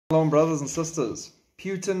Shalom, brothers and sisters.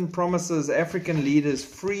 Putin promises African leaders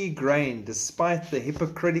free grain despite the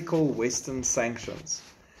hypocritical Western sanctions.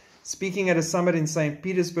 Speaking at a summit in St.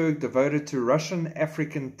 Petersburg devoted to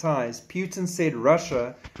Russian-African ties, Putin said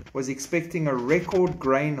Russia was expecting a record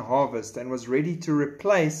grain harvest and was ready to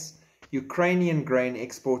replace Ukrainian grain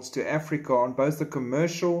exports to Africa on both a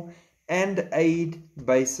commercial and aid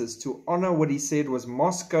basis to honor what he said was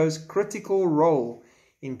Moscow's critical role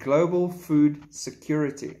in global food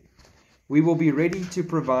security. We will be ready to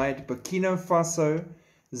provide Burkina Faso,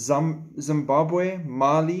 Zimbabwe,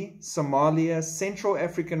 Mali, Somalia, Central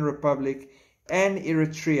African Republic, and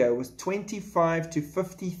Eritrea with 25 to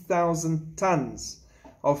 50,000 tons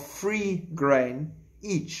of free grain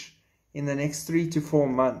each in the next 3 to 4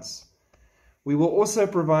 months. We will also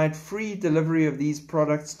provide free delivery of these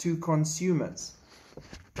products to consumers.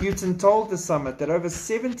 Putin told the summit that over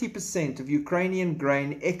 70% of Ukrainian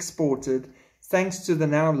grain exported, thanks to the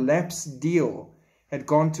now lapsed deal, had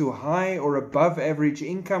gone to high or above average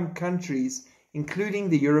income countries, including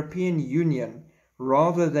the European Union,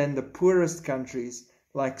 rather than the poorest countries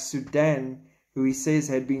like Sudan, who he says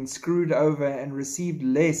had been screwed over and received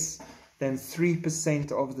less than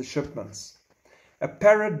 3% of the shipments. A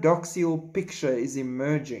paradoxical picture is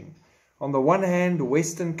emerging. On the one hand,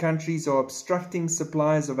 Western countries are obstructing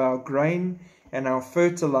supplies of our grain and our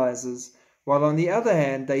fertilizers, while on the other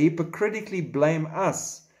hand, they hypocritically blame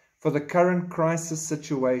us for the current crisis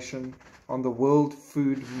situation on the world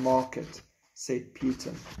food market, said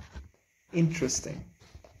Putin. Interesting.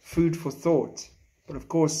 Food for thought. But of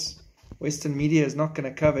course, Western media is not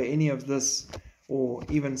going to cover any of this or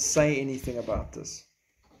even say anything about this.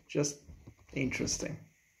 Just interesting.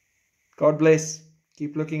 God bless.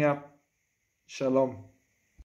 Keep looking up. Shalom.